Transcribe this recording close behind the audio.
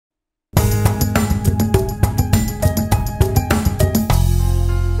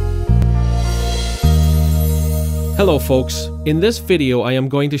Hello folks, in this video I am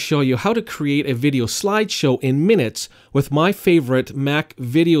going to show you how to create a video slideshow in minutes with my favorite Mac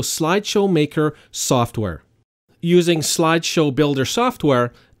Video Slideshow Maker software. Using Slideshow Builder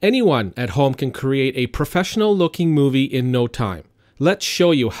software, anyone at home can create a professional looking movie in no time. Let's show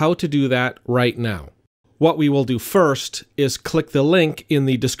you how to do that right now. What we will do first is click the link in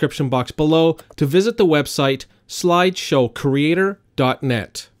the description box below to visit the website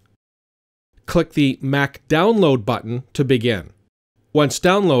slideshowcreator.net. Click the Mac Download button to begin. Once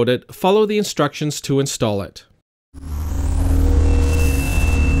downloaded, follow the instructions to install it.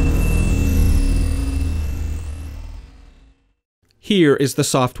 Here is the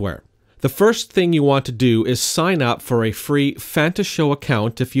software. The first thing you want to do is sign up for a free Fantashow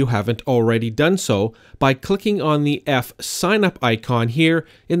account if you haven't already done so by clicking on the F sign up icon here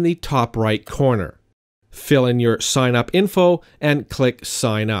in the top right corner. Fill in your sign up info and click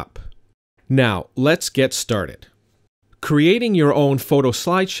sign up. Now, let's get started. Creating your own photo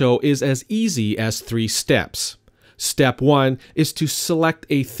slideshow is as easy as 3 steps. Step 1 is to select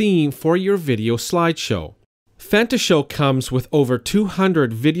a theme for your video slideshow. Fantashow comes with over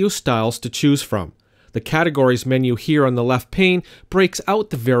 200 video styles to choose from. The Categories menu here on the left pane breaks out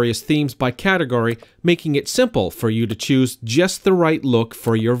the various themes by category, making it simple for you to choose just the right look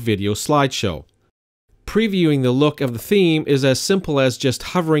for your video slideshow. Previewing the look of the theme is as simple as just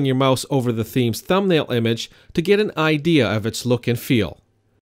hovering your mouse over the theme's thumbnail image to get an idea of its look and feel.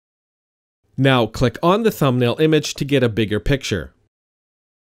 Now click on the thumbnail image to get a bigger picture.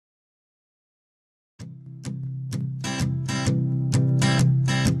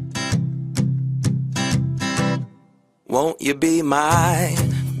 Won't you be mine?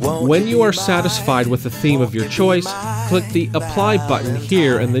 When you are satisfied with the theme of your choice, click the Apply button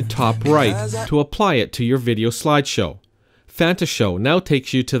here in the top right to apply it to your video slideshow. Fantashow now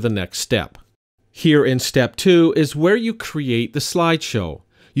takes you to the next step. Here in step 2 is where you create the slideshow.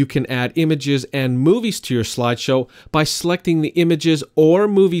 You can add images and movies to your slideshow by selecting the Images or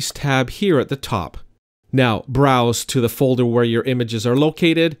Movies tab here at the top. Now browse to the folder where your images are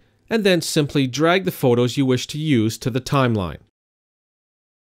located, and then simply drag the photos you wish to use to the timeline.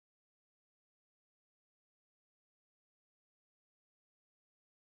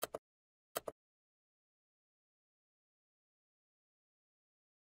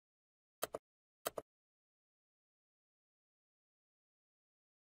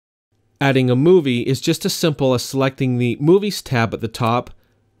 Adding a movie is just as simple as selecting the Movies tab at the top,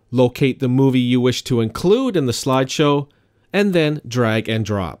 locate the movie you wish to include in the slideshow, and then drag and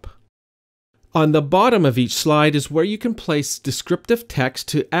drop. On the bottom of each slide is where you can place descriptive text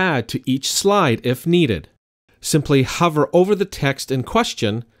to add to each slide if needed. Simply hover over the text in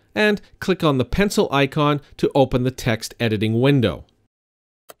question and click on the pencil icon to open the text editing window.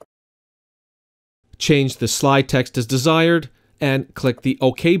 Change the slide text as desired and click the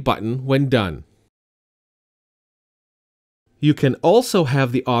OK button when done. You can also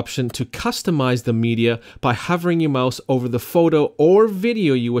have the option to customize the media by hovering your mouse over the photo or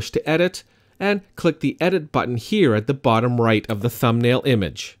video you wish to edit and click the Edit button here at the bottom right of the thumbnail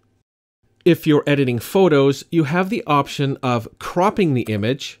image. If you're editing photos, you have the option of cropping the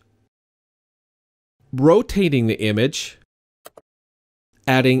image, rotating the image,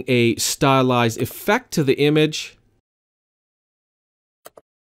 adding a stylized effect to the image,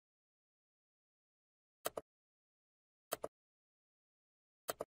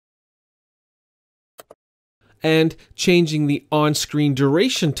 and changing the on-screen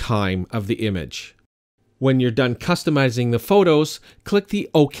duration time of the image. When you're done customizing the photos, click the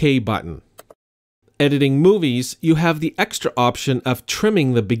OK button. Editing movies, you have the extra option of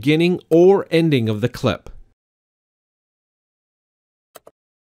trimming the beginning or ending of the clip.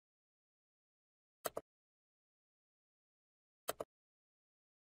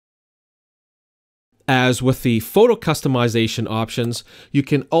 As with the photo customization options, you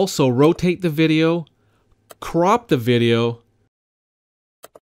can also rotate the video, crop the video,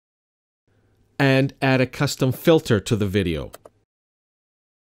 and add a custom filter to the video.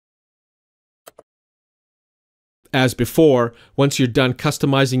 As before, once you're done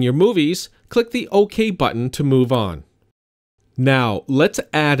customizing your movies, click the OK button to move on. Now, let's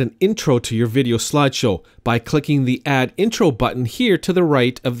add an intro to your video slideshow by clicking the Add Intro button here to the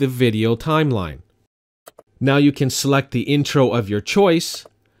right of the video timeline. Now you can select the intro of your choice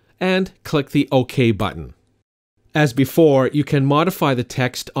and click the OK button. As before, you can modify the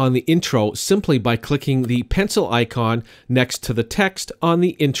text on the intro simply by clicking the pencil icon next to the text on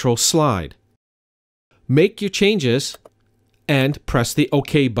the intro slide. Make your changes and press the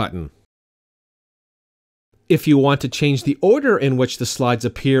OK button. If you want to change the order in which the slides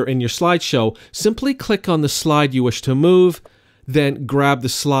appear in your slideshow, simply click on the slide you wish to move, then grab the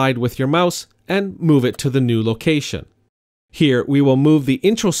slide with your mouse and move it to the new location. Here, we will move the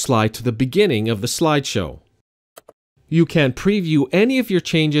intro slide to the beginning of the slideshow. You can preview any of your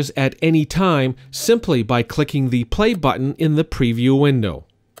changes at any time simply by clicking the play button in the preview window.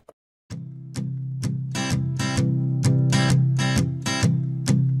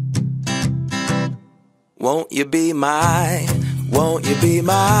 Won't you be my, won't you be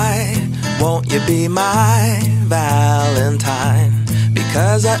my, won't you be my Valentine?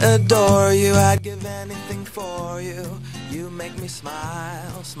 Because I adore you, I'd give anything for you. You make me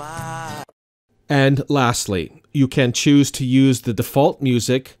smile, smile. And lastly, you can choose to use the default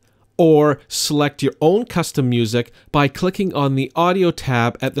music or select your own custom music by clicking on the audio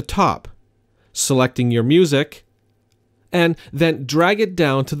tab at the top, selecting your music, and then drag it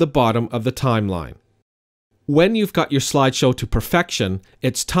down to the bottom of the timeline. When you've got your slideshow to perfection,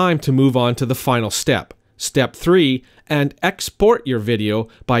 it's time to move on to the final step, Step 3, and export your video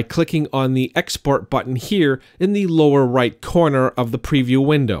by clicking on the Export button here in the lower right corner of the preview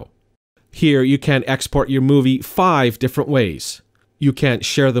window. Here you can export your movie 5 different ways. You can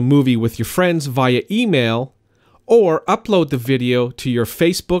share the movie with your friends via email, or upload the video to your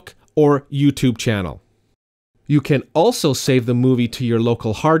Facebook or YouTube channel. You can also save the movie to your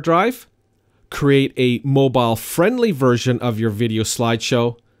local hard drive, create a mobile-friendly version of your video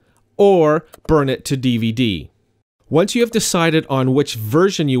slideshow, or burn it to DVD. Once you have decided on which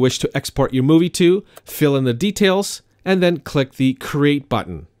version you wish to export your movie to, fill in the details, and then click the Create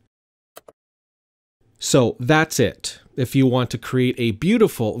button. So that's it. If you want to create a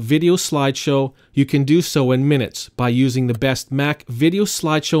beautiful video slideshow, you can do so in minutes by using the best Mac video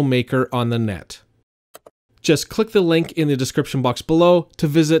slideshow maker on the net. Just click the link in the description box below to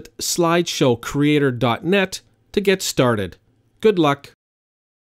visit slideshowcreator.net to get started. Good luck!